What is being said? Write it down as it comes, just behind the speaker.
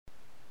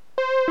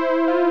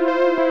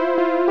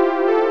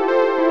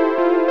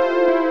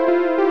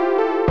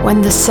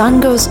When the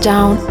sun goes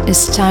down,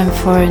 it's time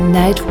for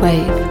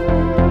NightWave.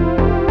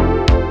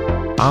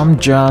 I'm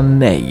John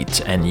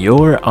Nate, and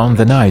you're on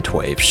the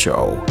NightWave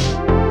show.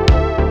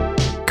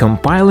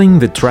 Compiling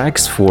the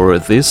tracks for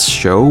this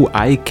show,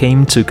 I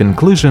came to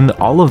conclusion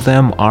all of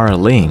them are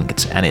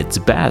linked, and it's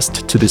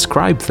best to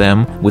describe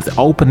them with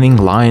opening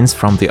lines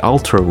from the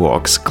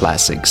Ultravox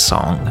classic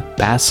song,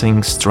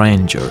 Passing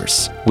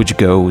Strangers, which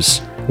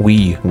goes,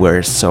 "We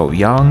were so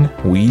young,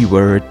 we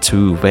were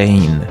too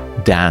vain.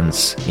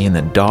 Dance in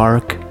the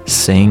dark,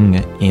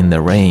 sing in the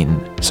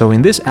rain." So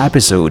in this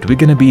episode we're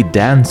gonna be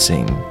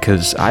dancing,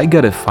 cause I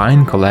got a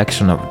fine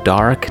collection of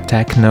dark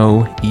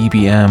techno,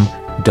 EBM,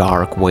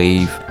 dark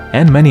wave,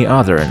 and many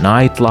other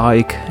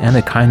night-like and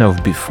a kind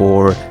of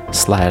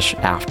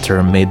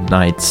before/after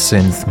midnight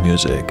synth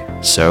music.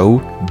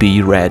 So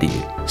be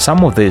ready.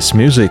 Some of this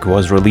music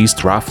was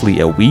released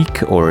roughly a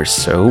week or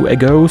so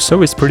ago,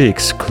 so it's pretty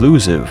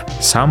exclusive.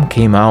 Some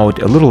came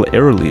out a little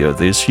earlier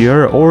this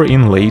year or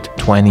in late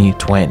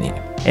 2020.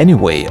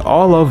 Anyway,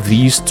 all of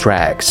these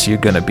tracks you're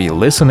gonna be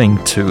listening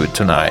to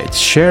tonight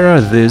share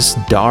this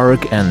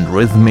dark and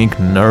rhythmic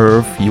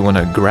nerve you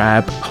wanna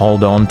grab,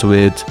 hold on to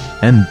it,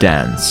 and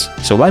dance.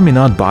 So let me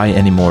not buy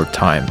any more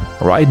time.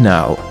 Right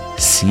now,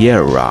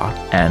 Sierra,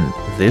 and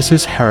this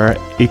is her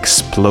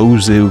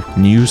explosive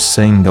new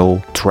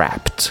single,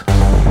 Trapped.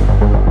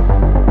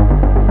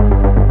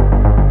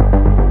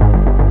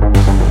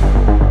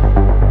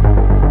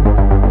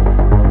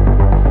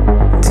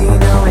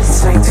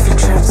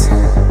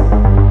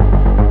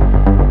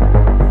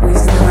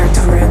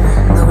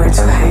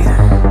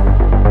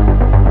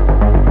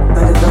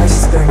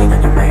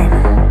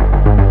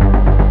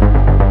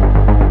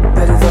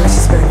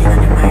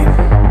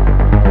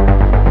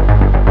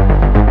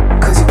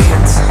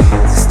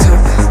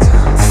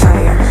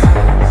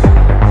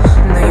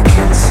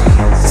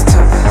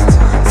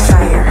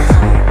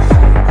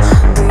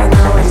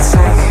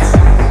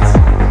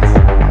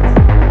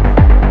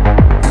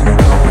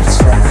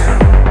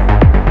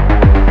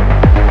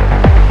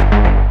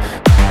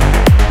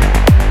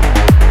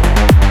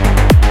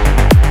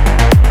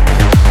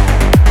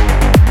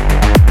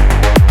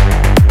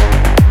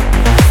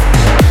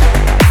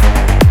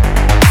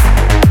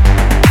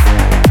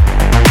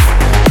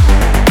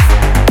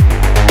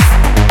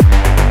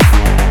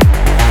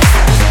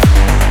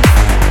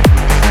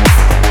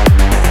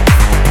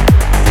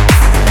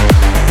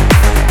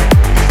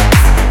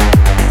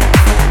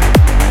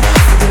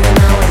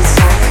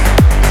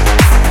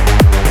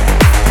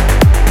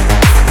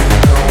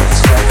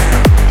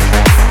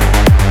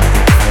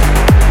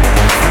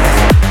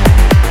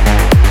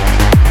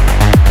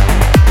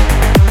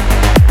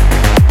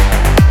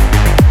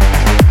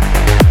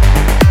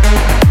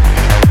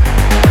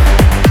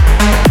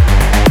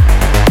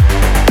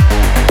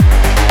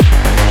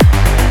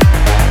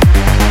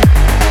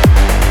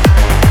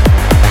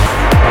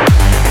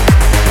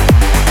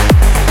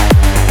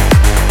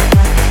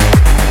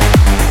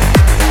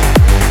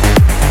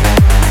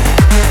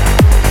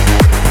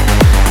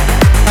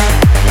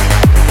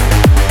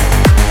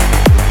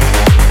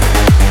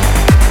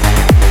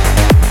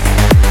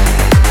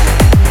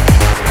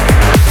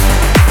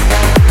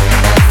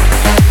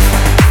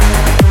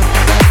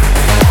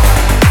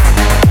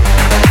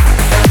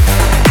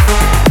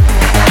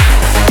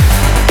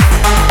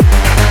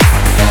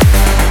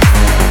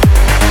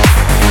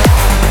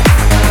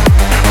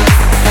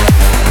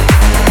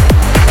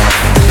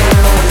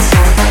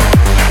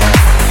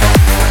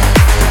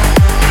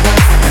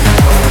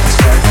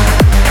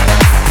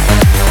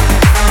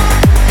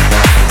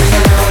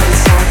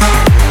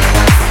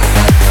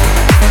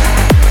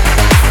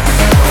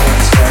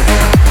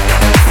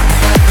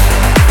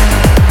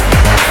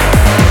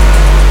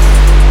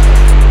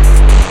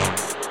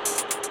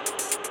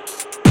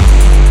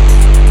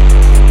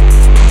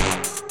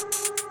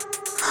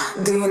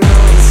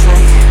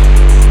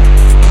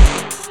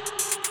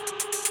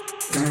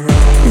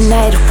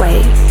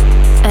 NightWave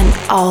and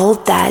all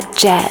that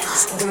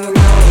jazz.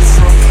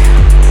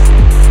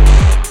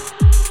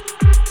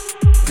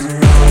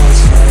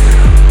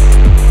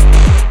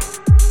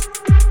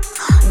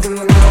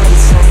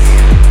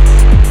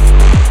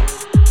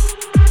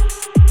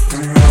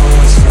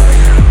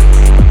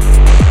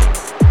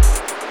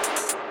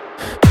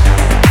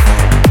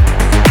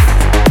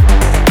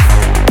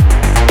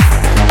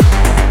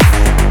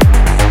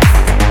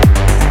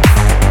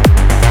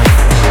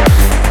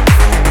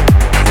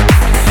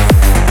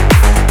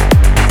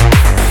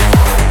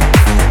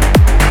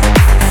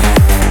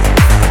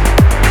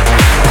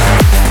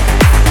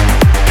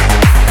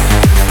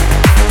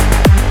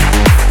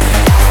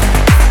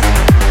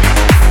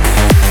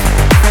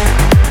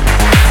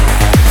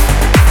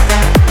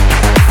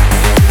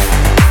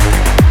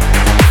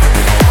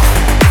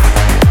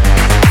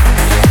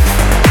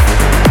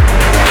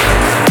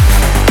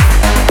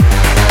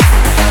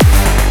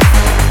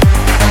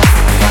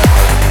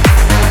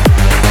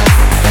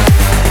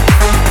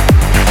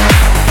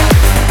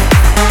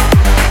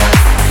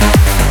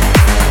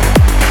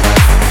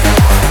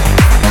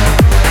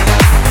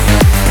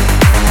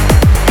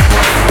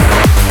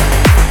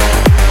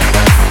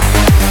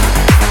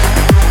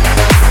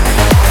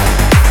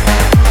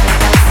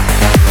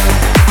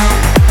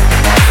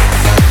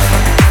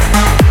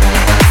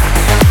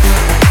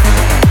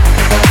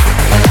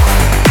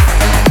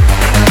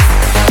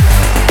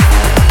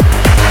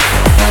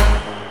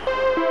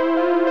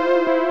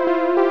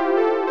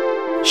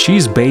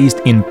 She's based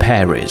in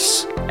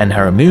Paris, and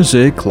her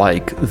music,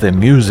 like the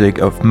music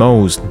of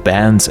most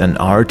bands and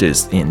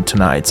artists in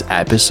tonight's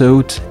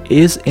episode,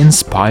 is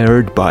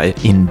inspired by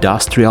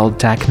industrial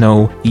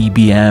techno,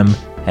 EBM,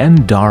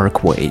 and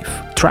dark wave.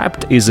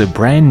 Trapped is a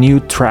brand new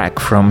track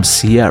from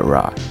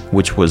Sierra,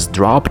 which was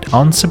dropped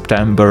on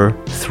September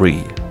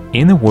 3.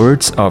 In the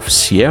words of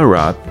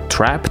Sierra,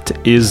 Trapped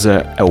is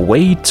a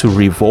way to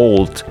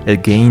revolt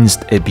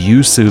against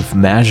abusive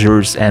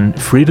measures and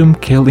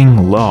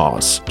freedom-killing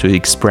laws, to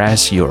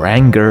express your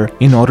anger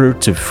in order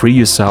to free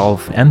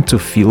yourself and to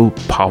feel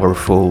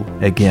powerful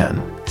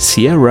again.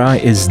 Sierra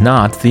is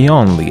not the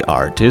only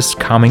artist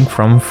coming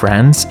from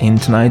France in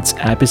tonight's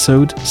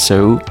episode,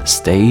 so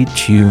stay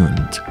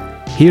tuned.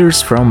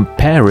 Here's from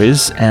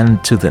Paris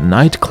and to the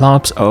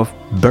nightclubs of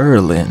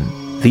Berlin.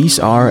 These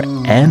are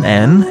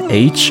NNHMN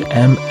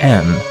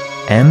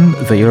and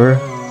their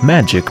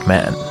Magic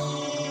Man.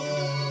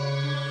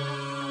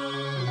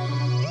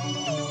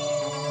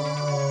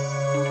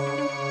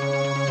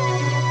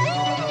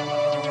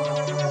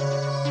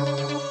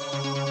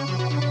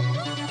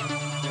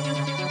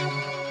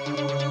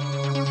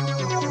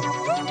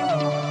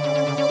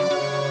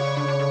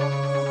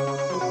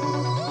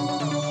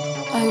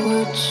 I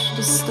watch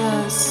the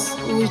stars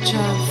which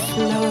are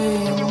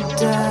flowing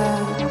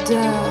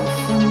there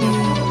for me.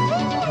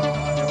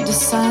 The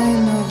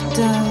sign of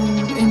them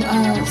in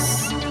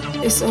us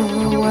is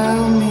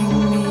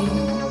overwhelming me.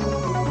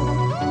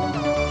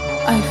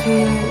 I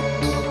feel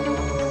it,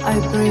 I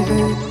breathe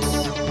it,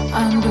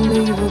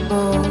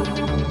 unbelievable.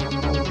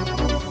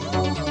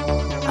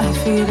 I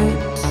feel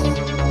it,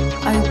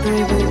 I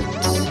breathe it,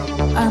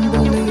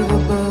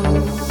 unbelievable.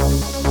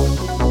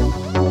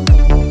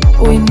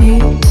 We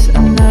need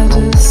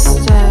another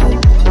step,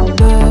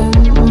 but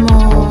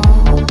more.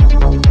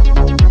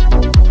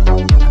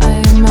 I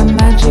am a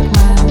magic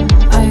man,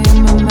 I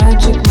am a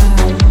magic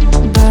man,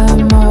 but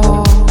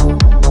more.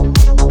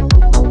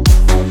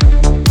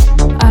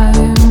 I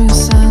am your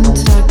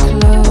Santa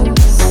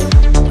Claus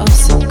of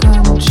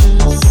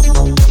subconscious.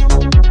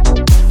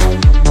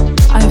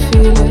 I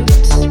feel it,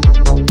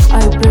 I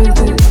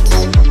breathe it,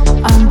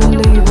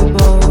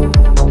 unbelievable.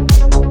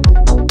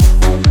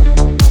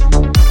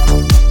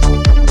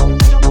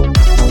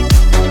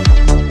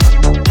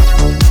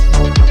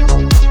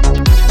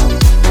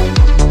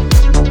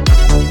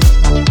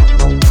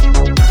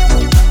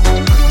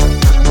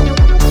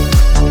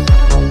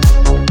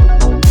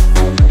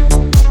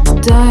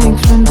 Dying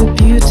from the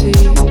beauty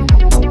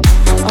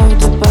of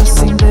the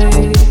passing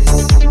days.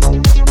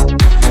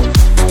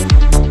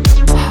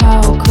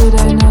 How could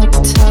I not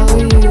tell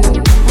you?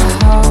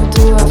 How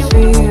do I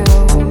feel?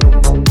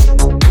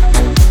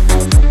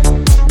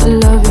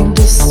 Loving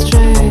this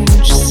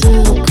strange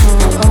circle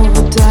of a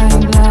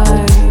dying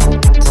light.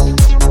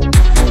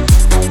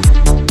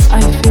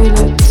 I feel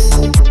it,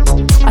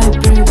 I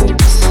breathe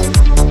it,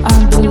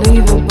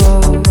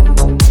 unbelievable.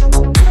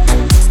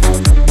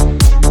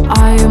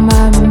 I am a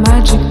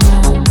magic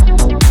man.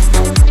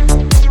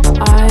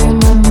 I am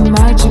a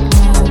magic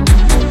man.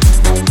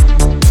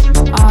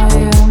 I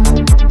am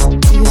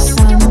your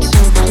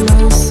Santa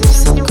Claus of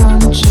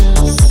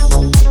subconscious.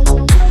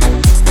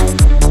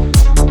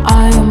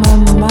 I am a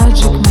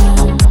magic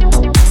man.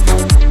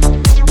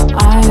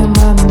 I am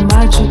a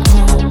magic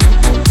man.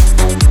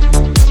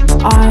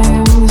 I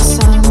am your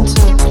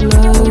Santa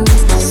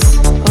Claus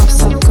of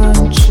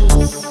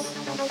subconscious.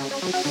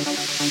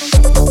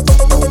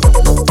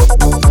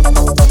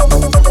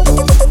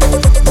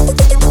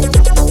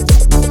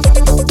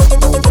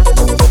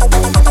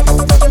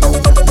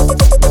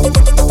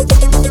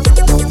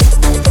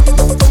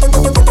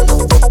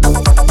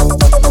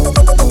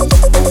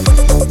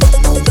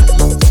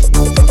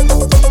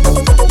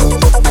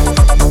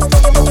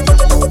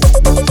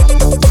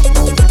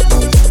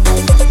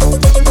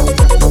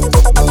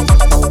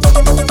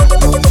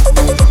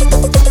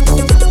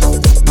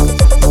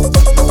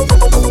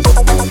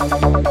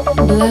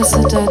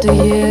 Blessed are the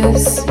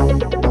years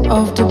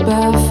of the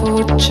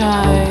barefoot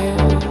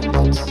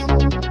child.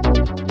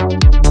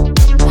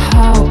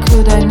 How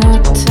could I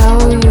not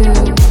tell you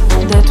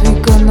that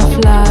we're gonna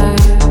fly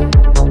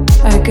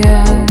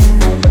again?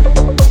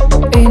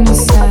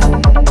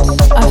 Innocent,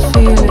 I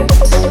feel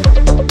it,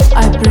 I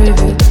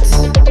breathe it,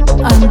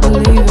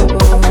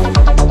 unbelievable.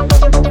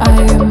 I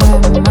am a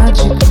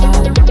magic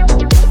man.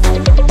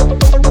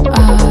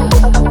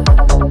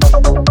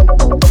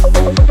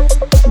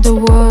 The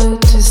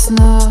world is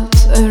not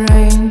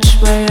arranged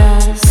by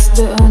us.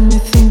 The only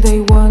thing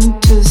they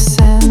want to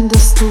send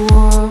us to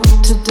war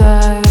to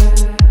die.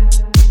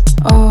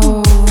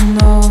 Oh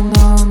no,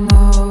 no,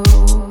 no.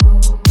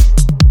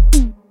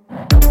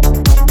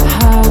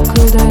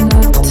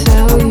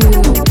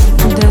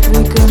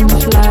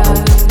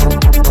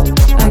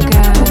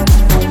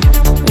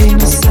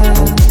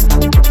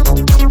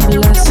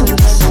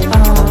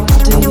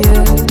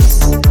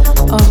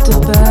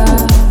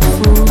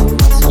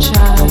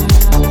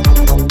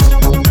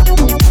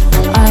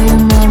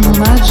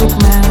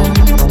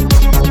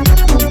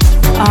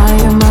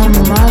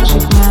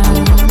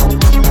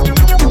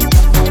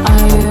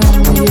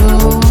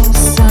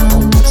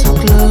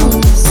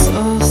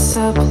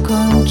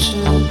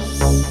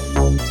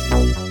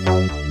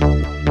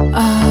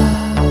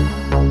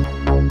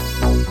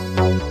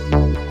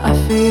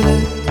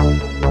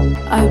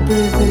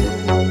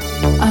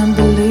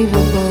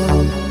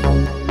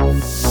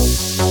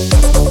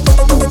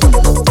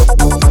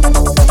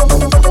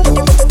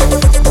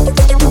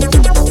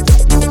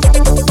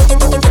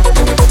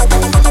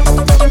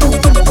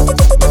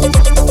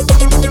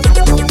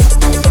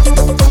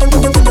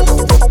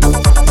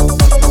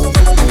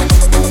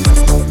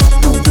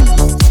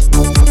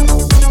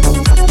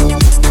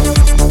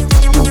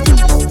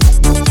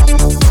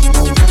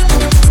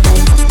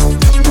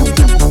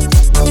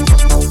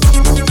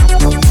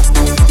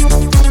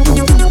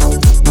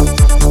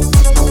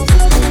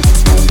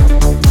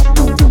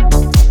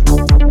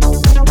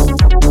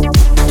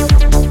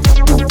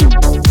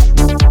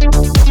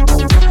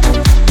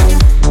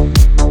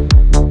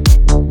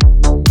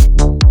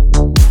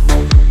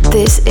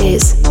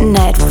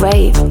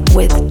 NightWave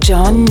with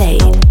John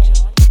Nate.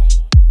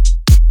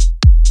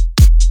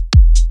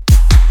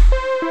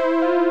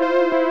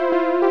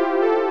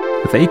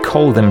 They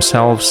call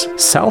themselves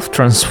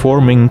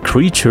self-transforming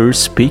creatures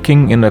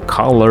speaking in a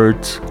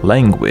colored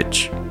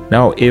language.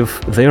 Now,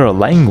 if their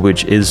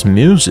language is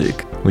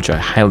music, which I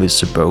highly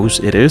suppose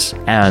it is,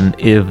 and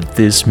if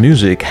this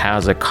music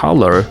has a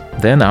color,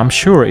 then I'm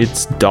sure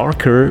it's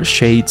darker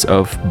shades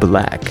of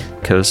black,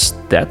 because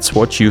that's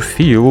what you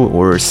feel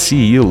or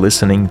see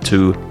listening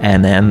to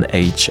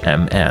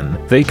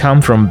NNHMN. They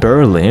come from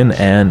Berlin,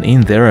 and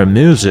in their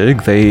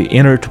music they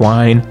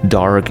intertwine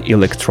dark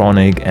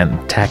electronic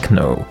and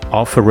techno,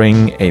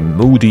 offering a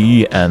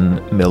moody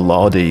and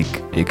melodic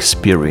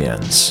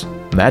experience.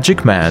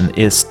 Magic Man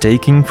is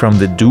taken from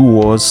the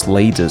duo's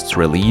latest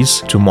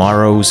release,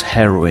 Tomorrow's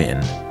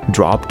Heroine,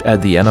 dropped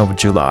at the end of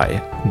July.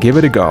 Give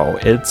it a go,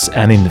 it's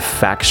an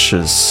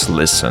infectious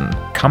listen.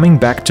 Coming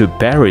back to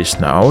Paris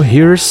now,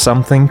 here's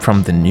something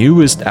from the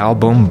newest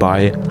album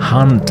by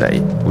Hante.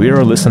 We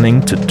are listening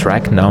to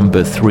track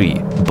number 3,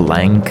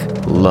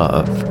 Blank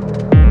Love.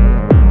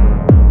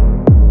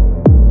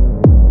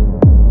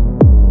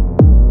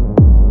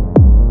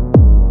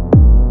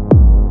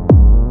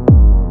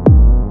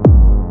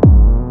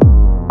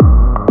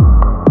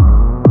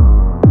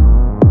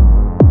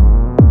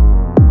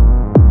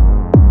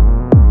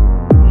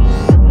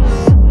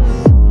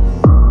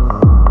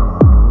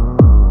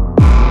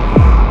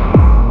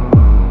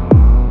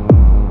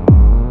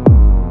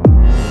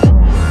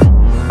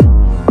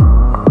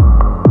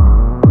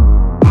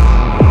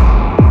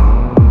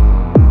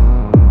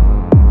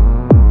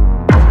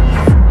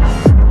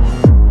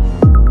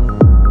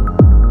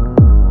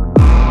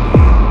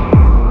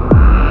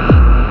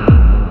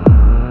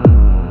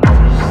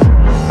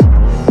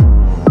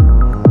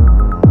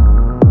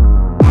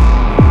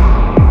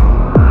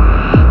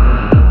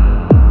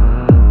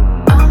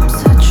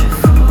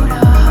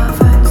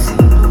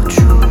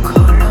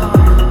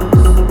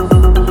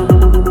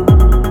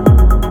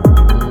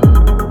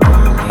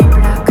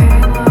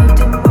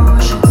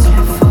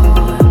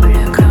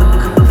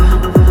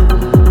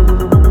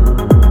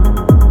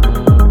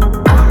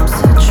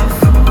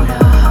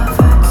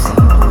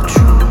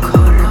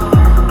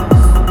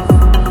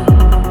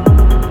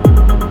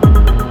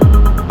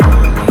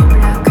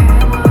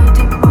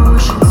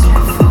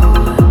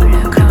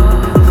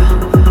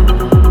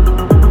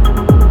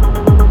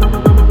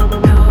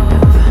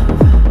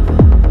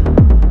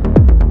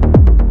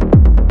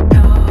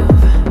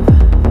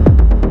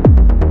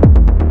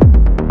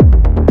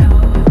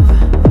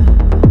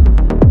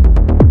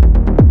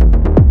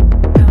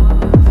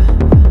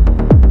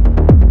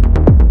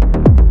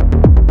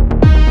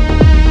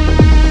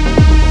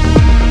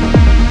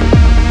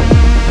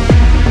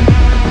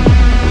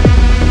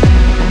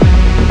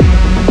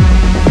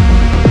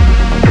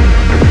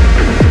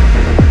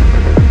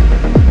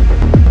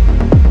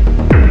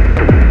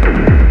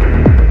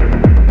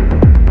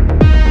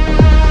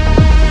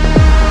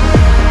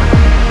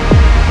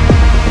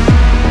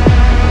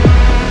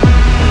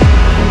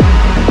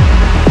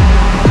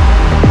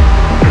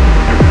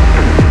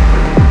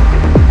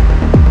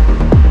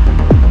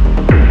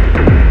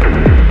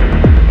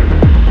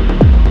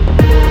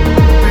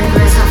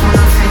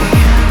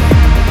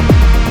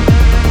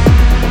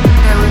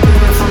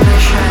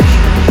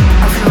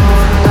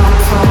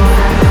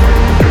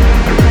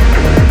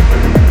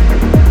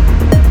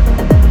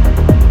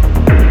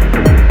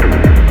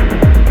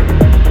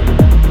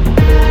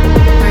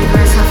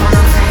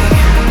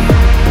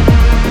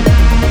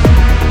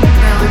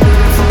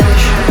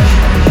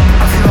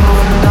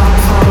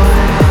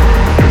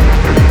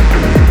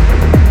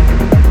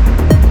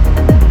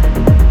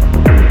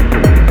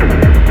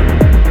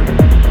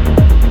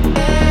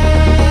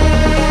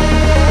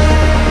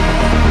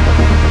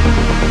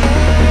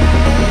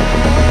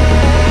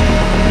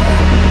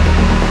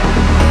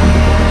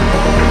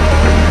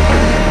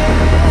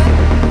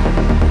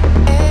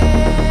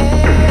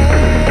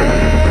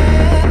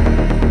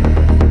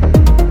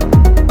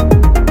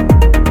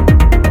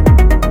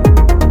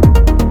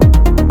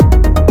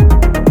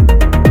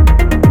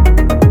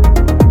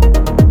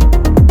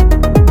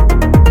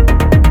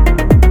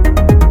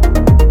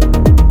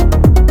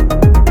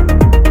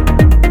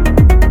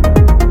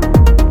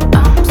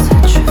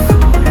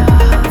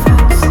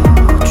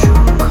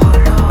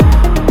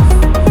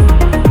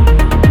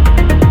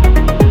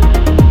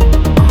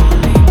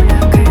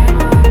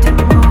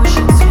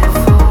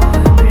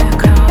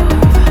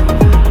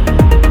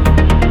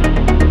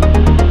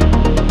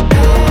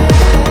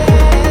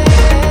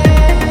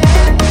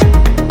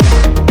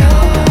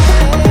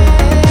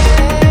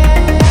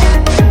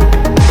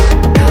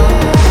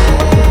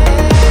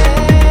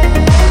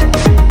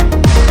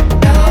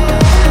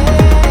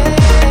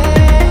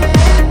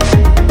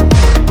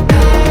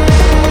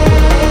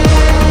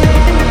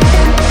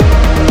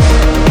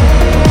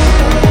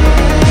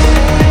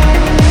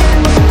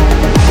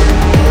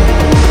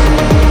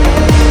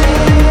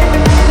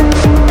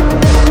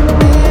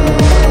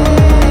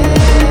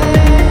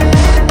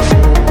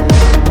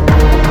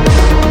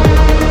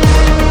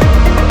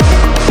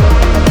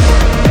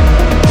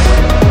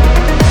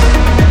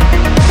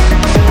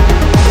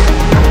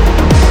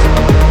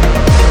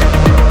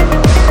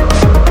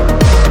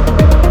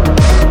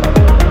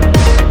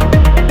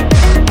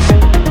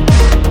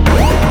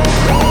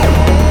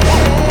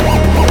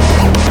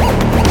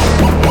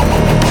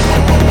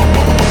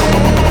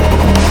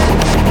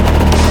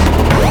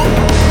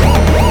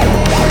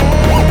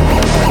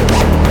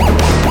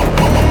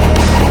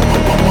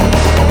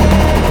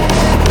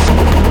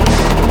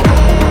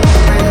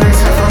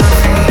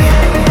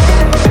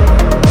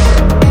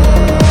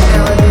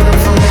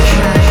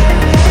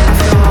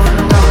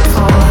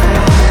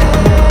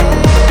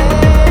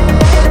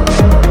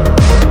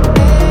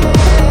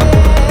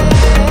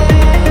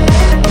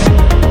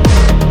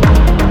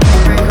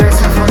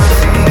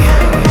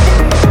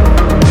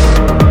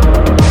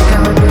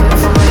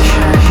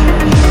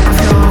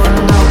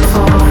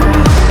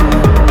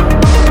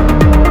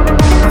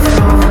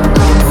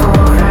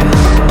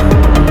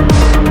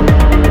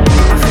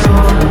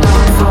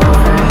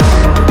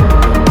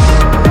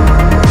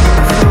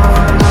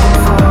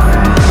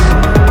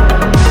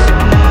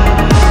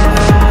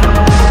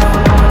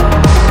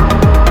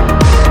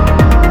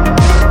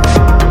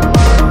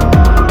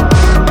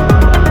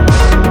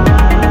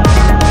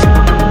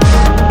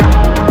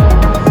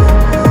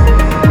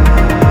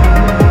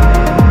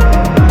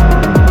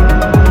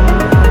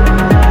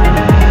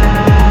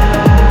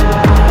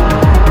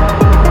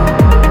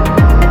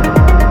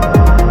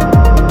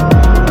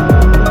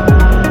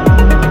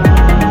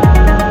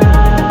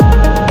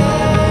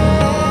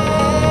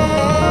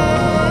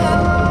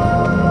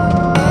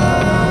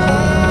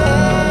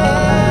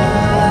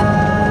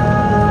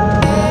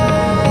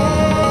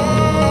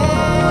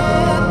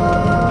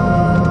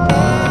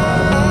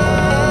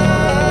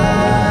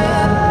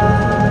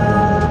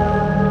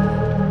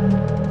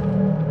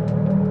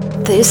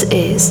 This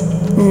is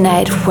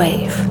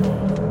NightWave.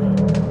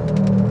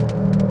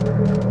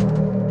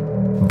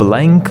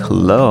 Blank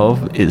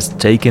Love is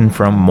taken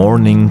from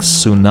Morning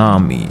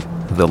Tsunami,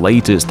 the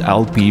latest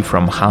LP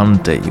from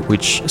Hante,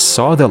 which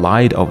saw the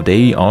light of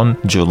day on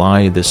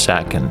July the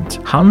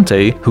 2nd.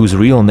 Hante, whose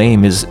real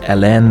name is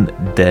Hélène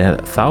de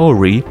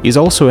Thoury, is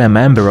also a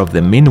member of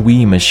the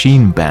Minuit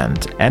Machine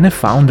Band and a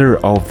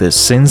founder of the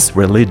Synth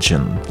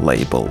Religion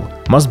label.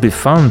 Must be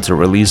fun to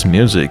release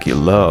music you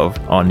love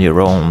on your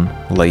own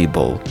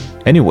label.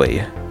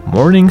 Anyway,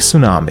 Morning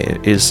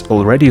Tsunami is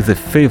already the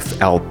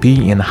 5th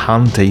LP in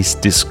Hante's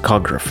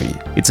discography.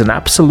 It's an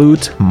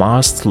absolute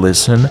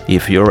must-listen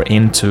if you're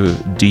into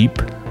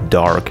deep,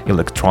 dark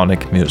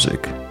electronic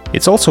music.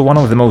 It's also one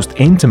of the most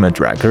intimate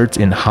records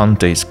in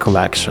Hante's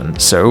collection,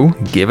 so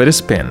give it a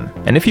spin.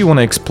 And if you want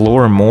to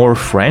explore more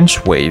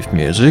French wave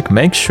music,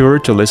 make sure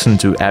to listen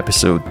to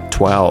episode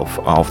 12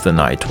 of the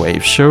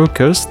NightWave show,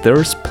 cause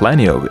there's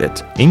plenty of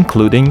it,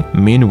 including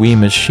Minuit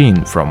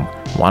Machine from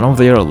one of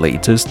their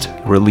latest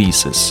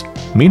releases.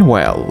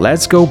 Meanwhile,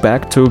 let's go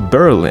back to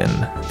Berlin.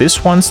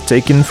 This one's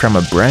taken from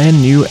a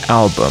brand new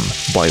album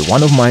by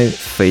one of my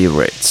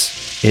favorites.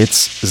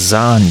 It's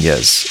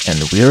Zanya's, and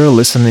we're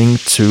listening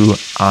to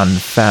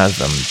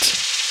Unfathomed.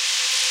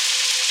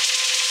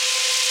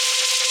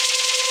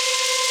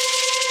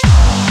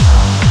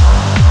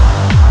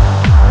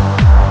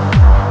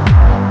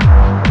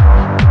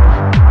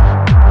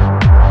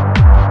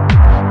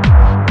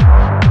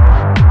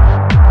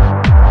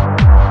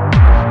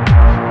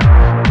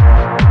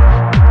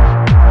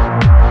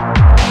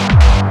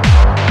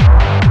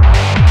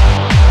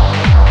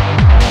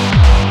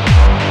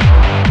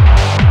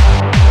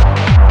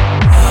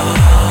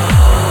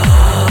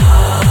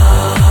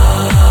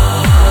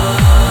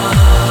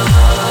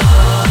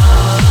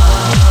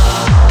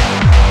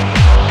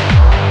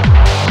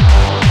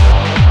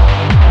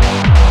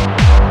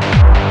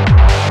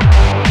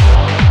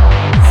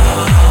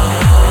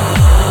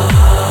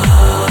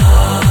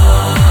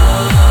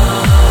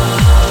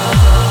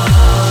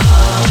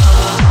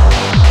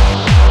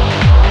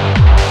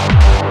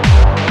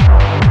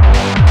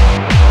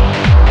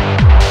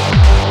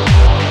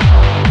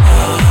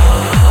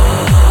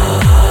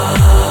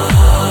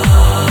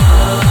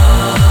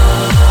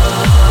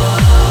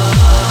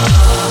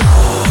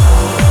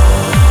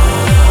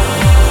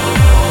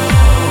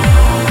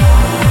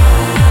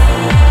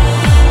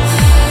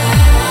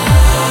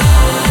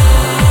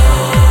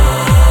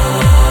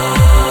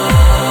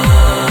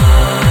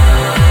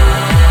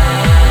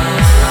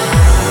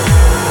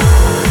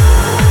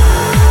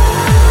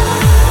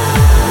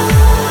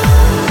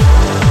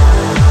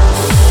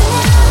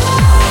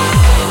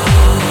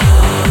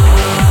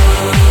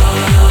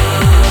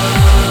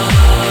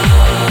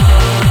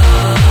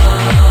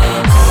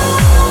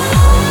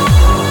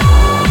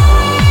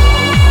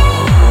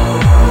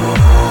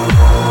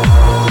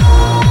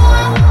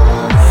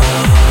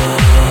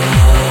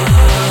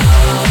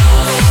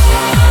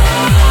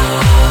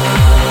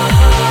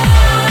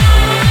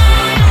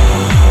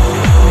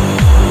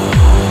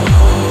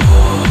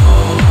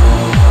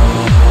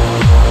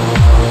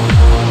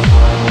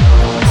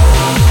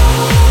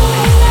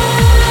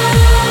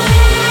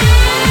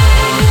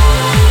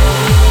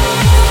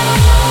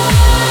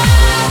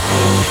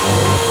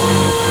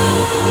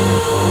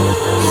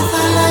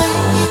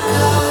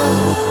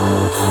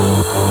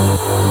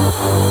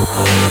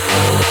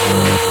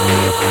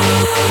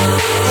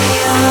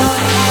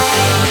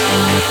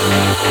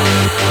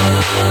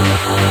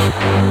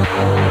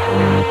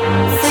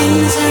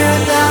 Things are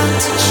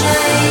about to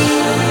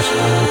change.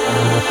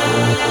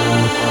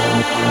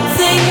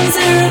 Things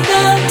are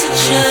about to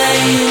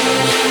change.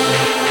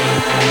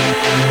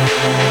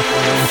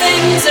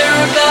 Things are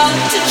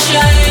about to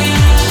change.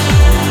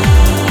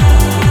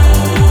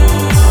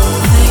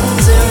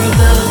 Things are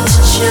about to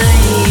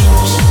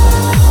change.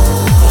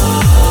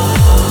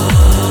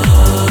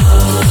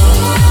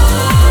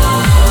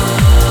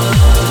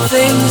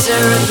 Things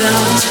are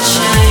about to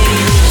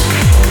change.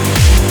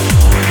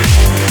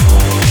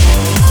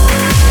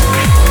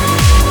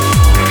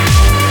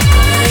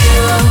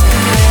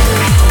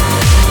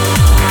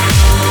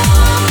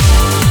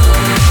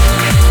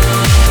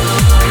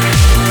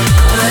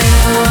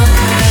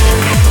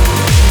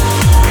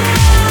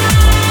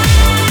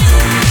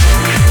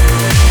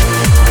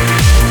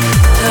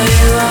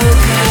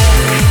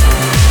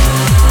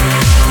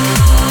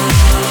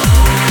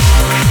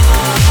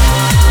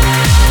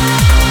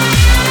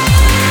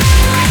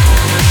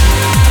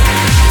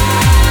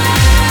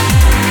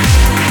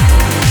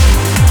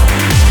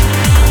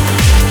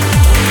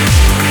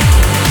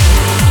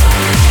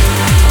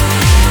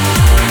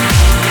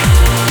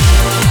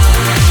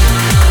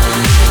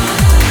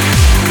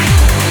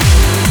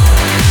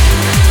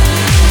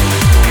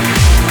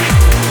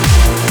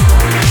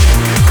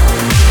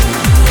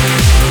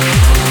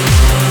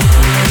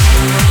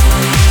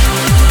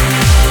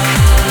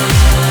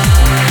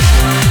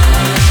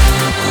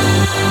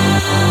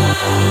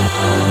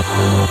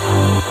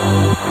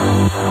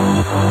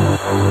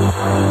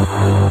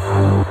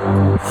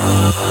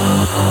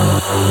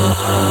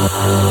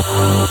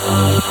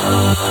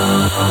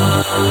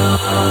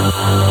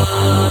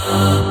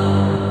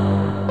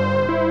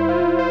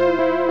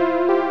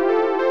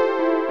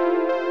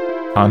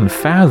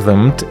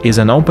 Unfathomed is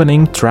an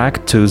opening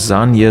track to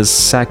Zanya's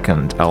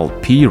second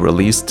LP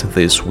released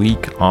this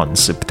week on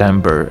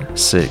September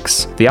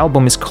 6. The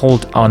album is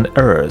called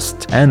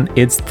Unearthed, and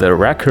it's the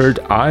record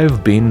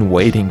I've been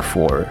waiting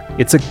for.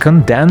 It's a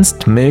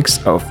condensed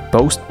mix of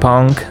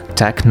post-punk,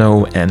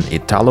 techno and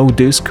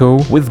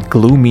Italo-disco with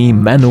gloomy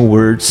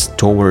maneuvers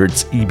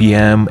towards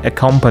EBM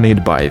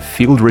accompanied by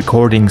field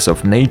recordings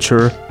of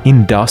nature,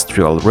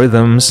 industrial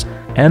rhythms,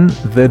 and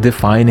the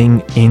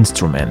defining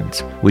instrument,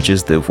 which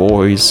is the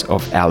voice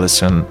of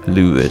Alison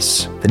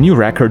Lewis. The new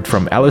record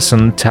from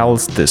Alison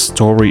tells the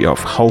story of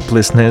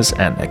hopelessness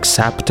and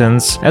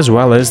acceptance, as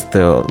well as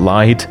the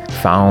light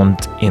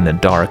found in the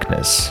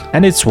darkness.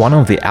 And it's one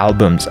of the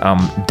albums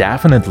I'm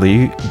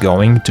definitely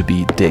going to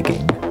be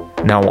digging.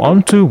 Now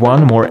on to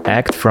one more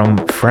act from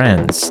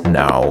France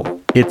now.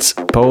 It's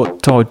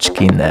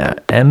Potochkina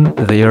and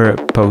their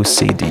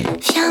Po-CD.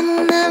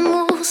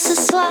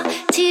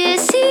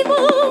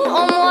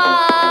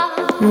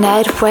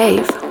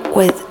 NightWave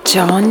with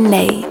John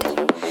Nade.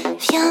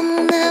 Viens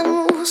mon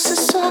amour ce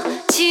soir,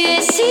 tu es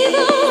si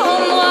beau en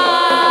moi.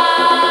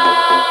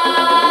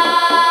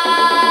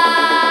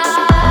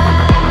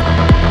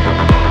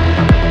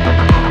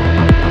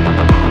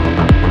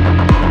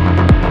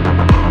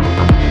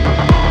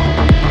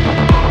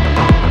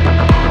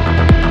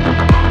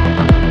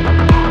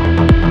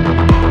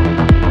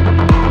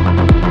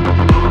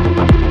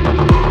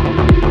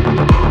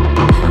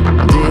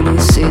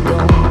 Délaissé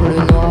dans le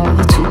noir,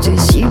 tout est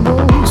si beau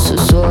ce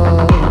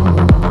soir.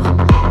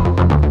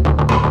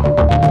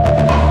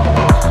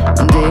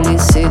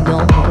 Délaissé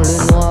dans le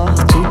noir,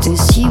 tout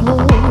est si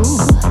beau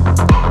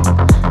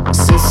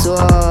ce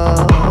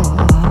soir.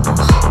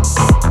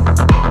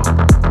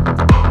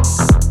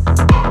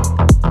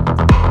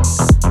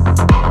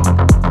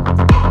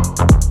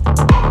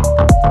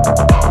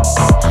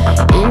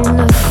 Il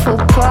ne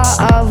faut pas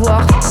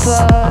avoir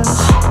peur.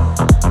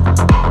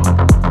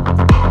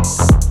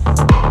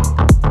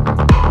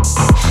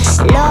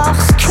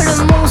 Lorsque le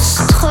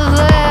monstre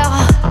vert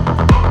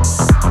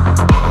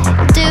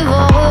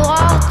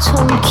dévorera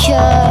ton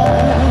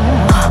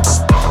cœur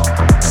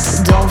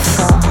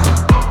d'enfant.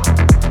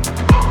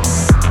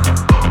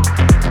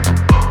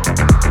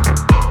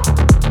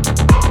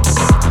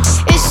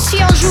 Et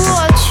si un jour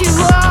tu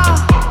vois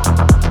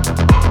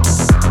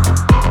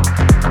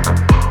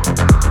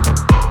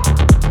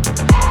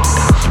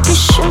les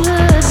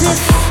cheveux des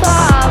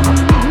femmes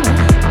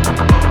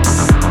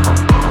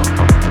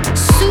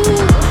sous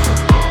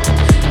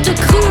de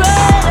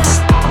cruelles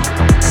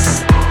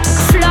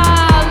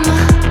flammes,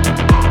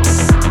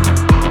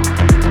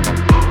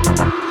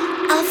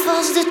 à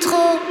force de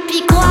trop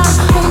y croire,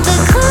 on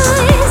peut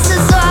crever ce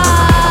soir.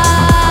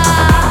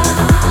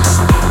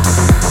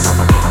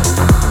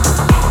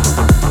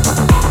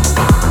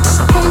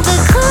 On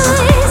peut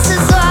crever ce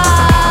soir.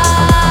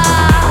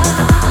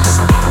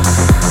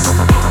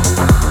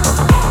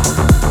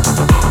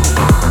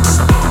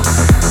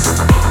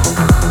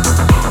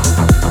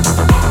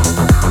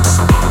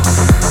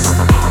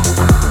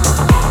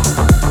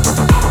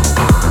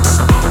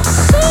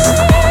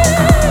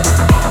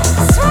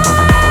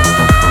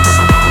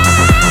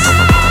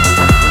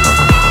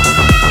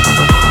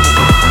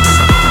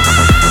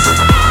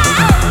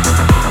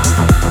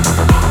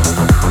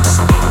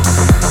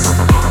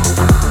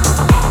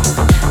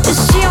 Et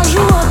si un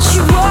jour tu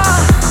vois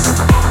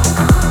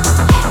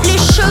les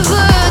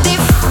cheveux des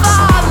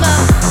femmes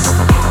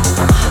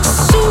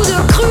sous de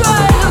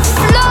cruelles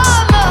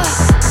flammes,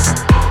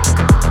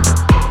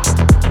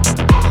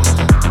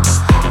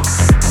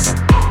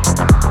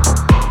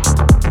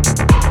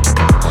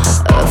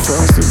 à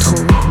force de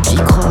trop y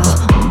croire,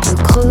 on peut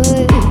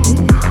crever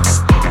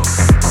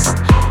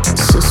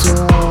ce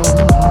soir.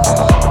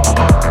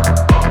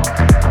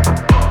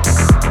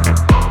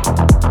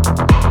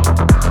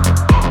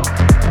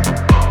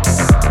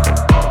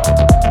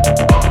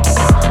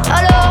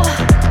 Alors,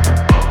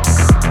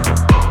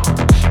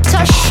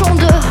 tâchons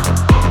de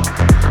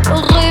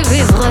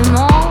rêver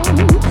vraiment,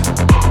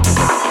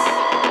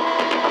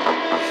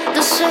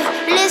 de se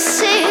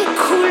laisser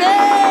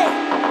couler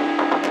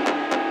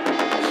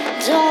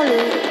dans le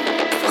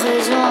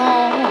présent.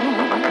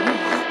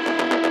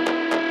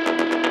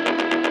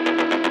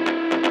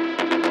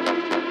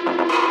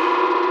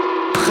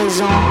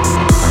 Présent.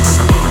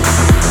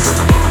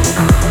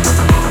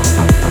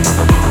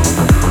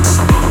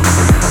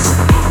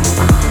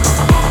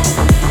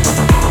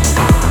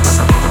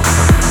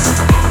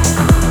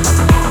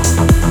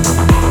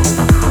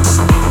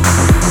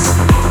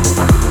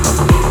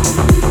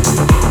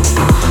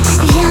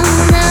 Viens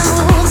mon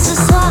amour ce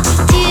soir,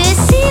 tu es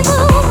si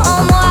beau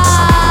en moi.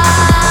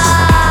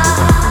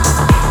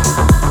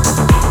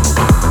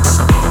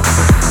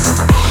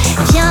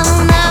 Viens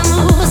mon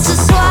amour ce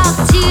soir,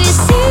 tu es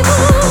si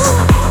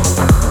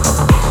beau.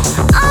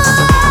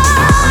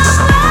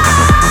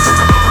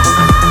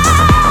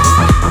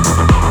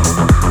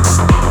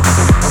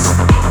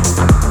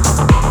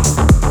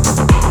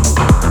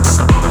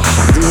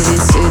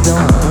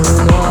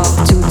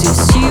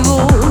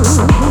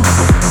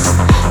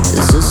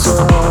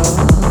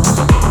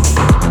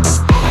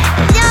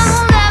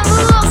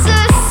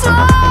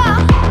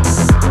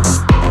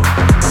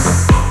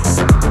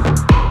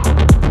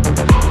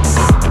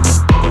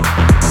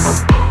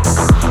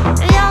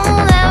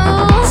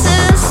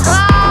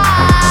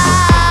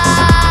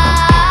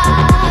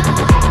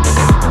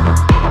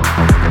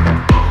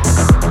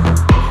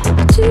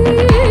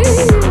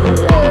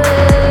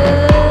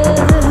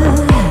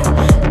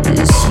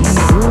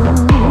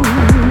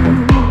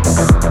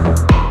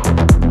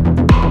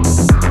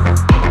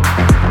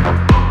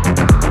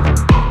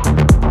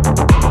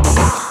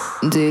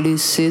 t'ai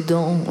laissé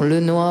dans le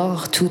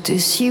noir, tout est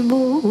si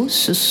beau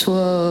ce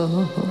soir.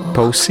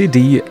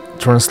 Posidi,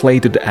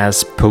 translated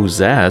as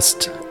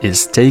possessed,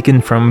 is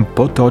taken from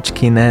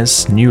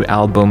Potočkin's new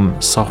album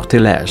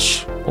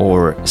Sortilège,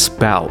 or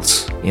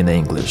Spells in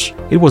English.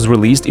 It was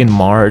released in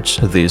March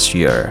this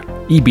year.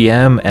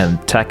 EBM and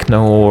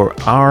techno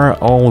are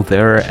all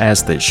there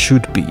as they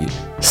should be,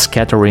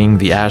 scattering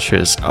the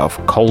ashes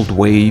of cold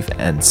wave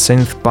and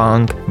synth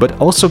punk, but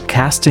also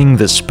casting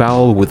the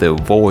spell with a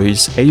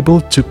voice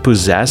able to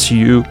possess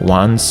you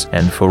once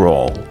and for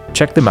all.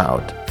 Check them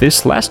out.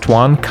 This last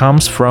one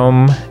comes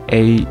from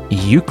a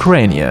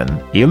Ukrainian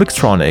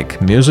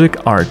electronic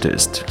music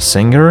artist,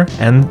 singer,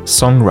 and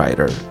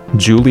songwriter,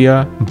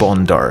 Julia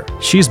Bondar.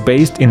 She's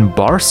based in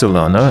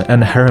Barcelona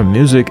and her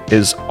music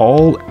is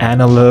all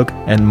analog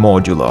and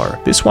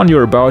modular. This one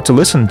you're about to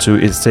listen to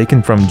is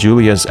taken from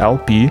Julia's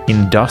LP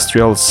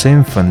Industrial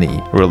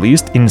Symphony,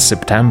 released in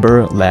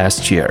September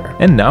last year.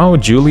 And now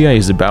Julia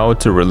is about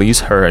to release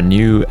her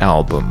new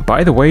album.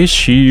 By the way,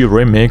 she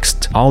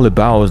remixed All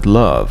About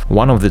Love,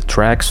 one of the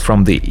tracks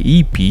from the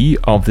EP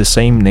of the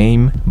same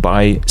name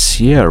by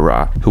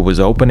Sierra, who was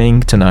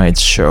opening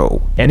tonight's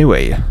show.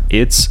 Anyway,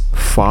 it's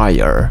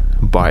Fire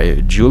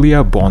by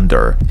Julia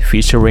Bondar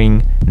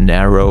featuring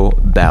Narrow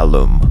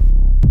Ballum.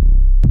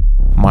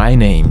 My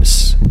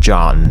name's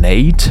John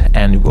Nate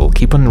and we'll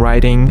keep on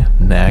writing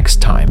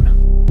next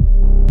time.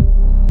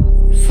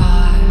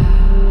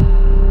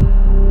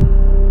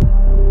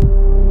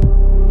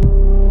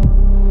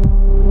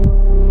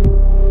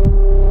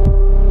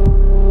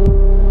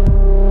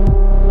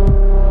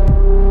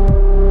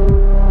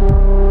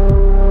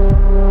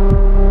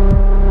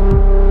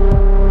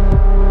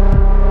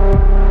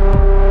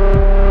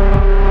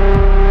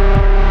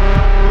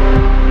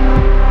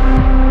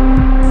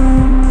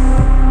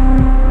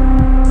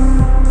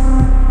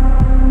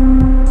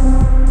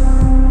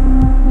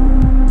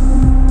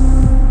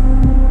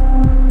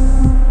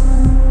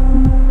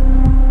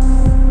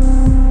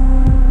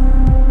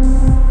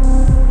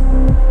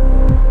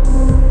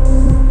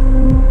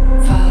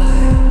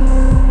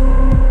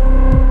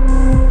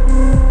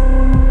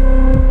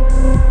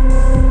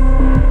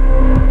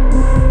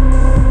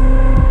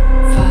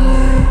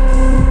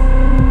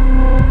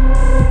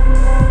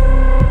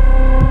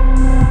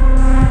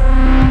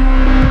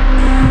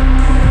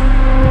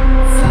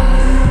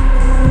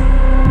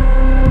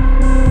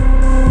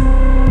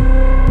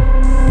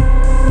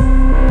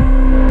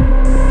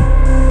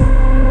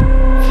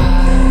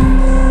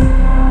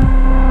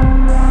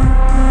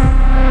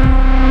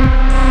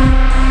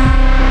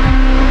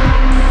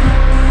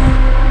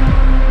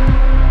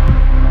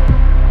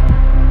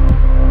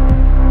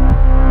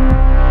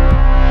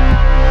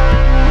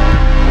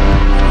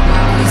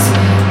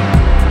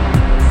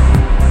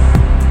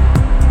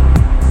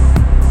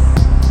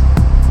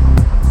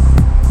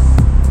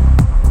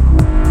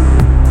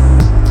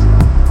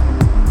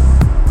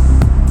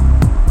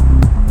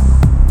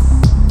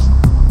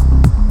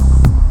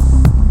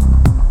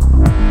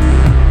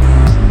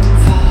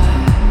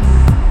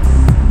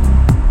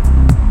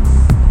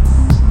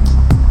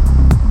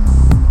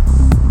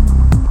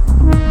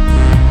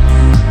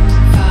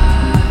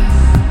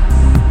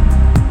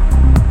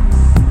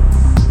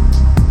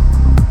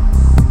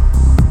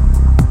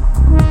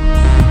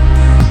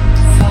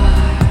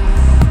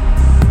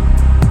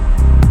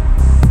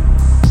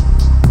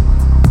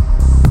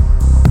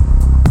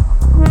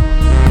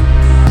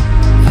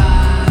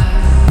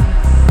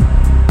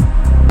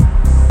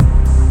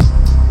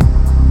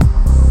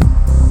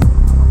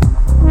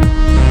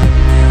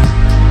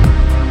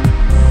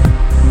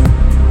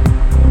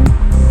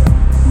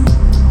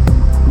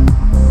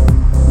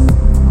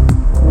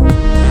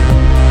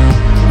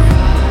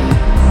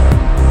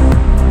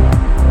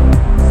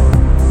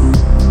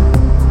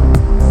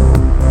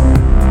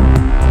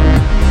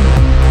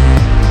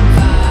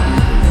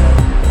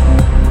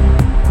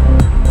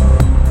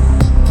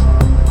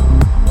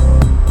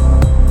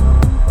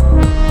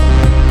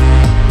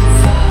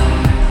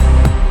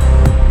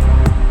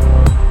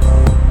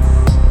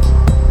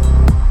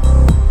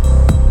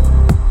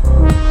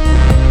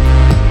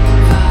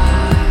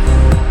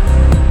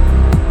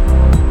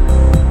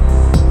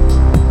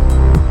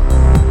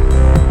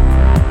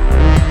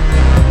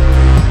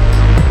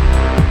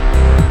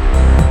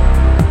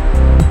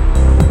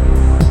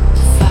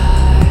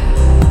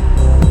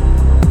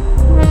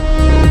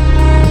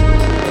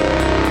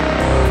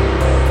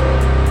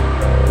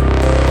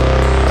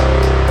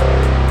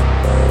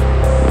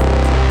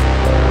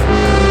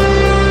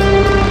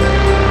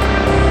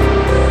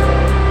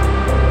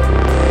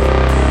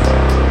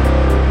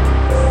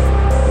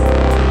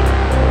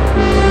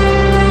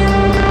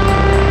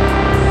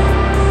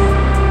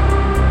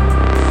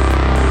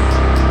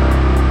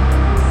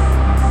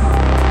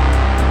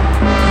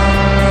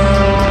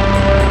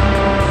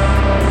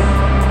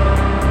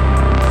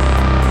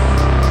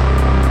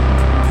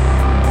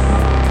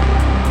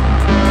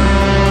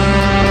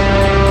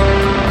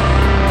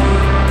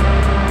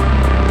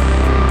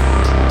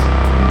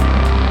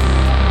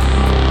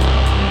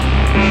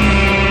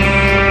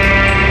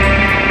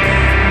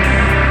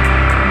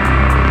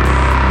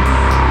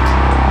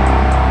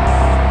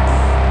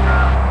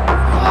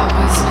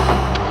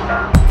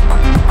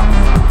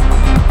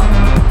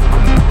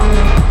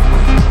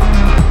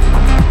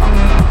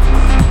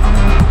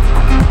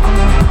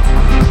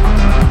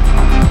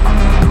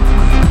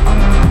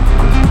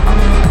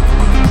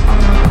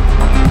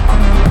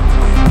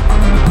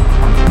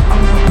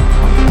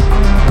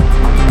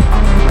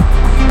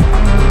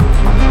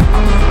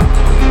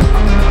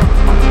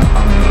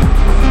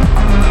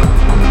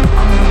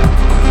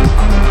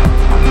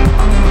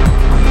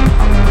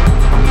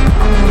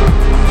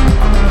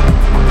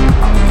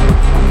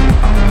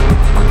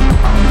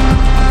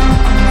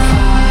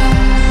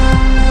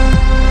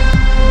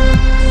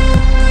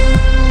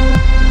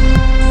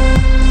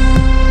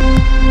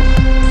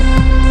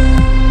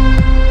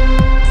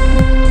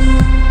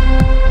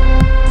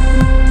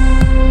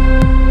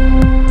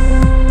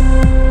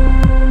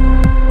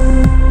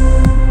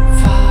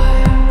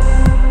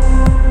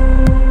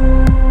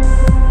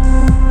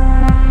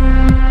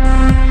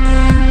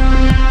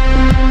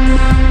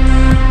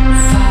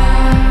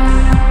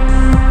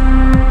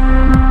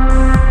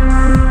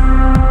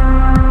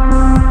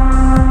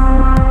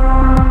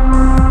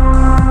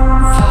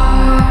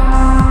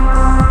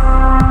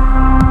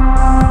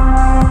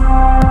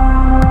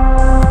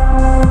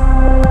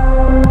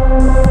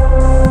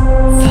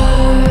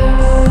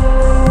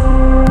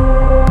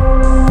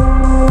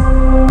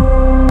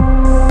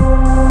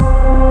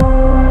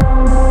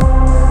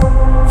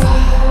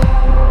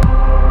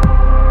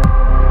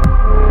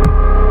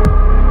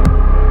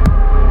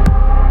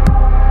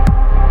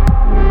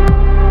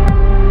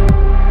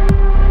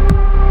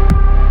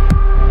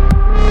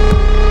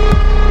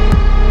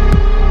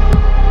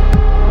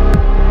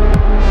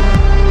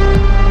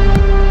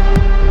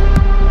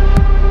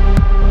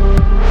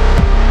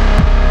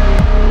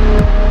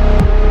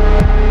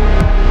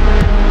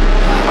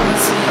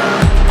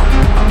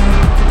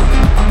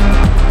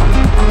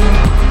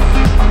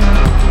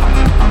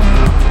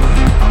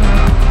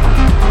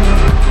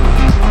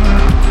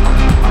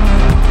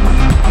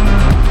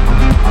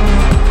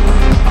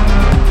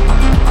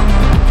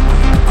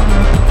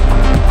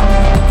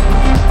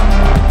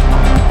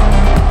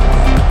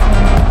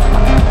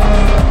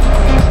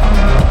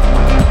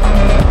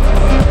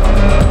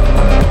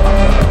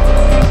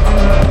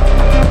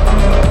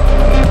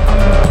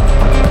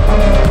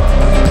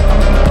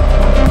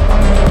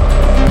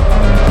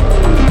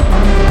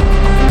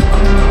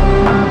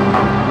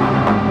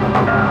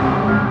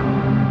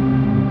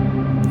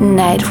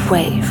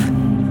 NightWave.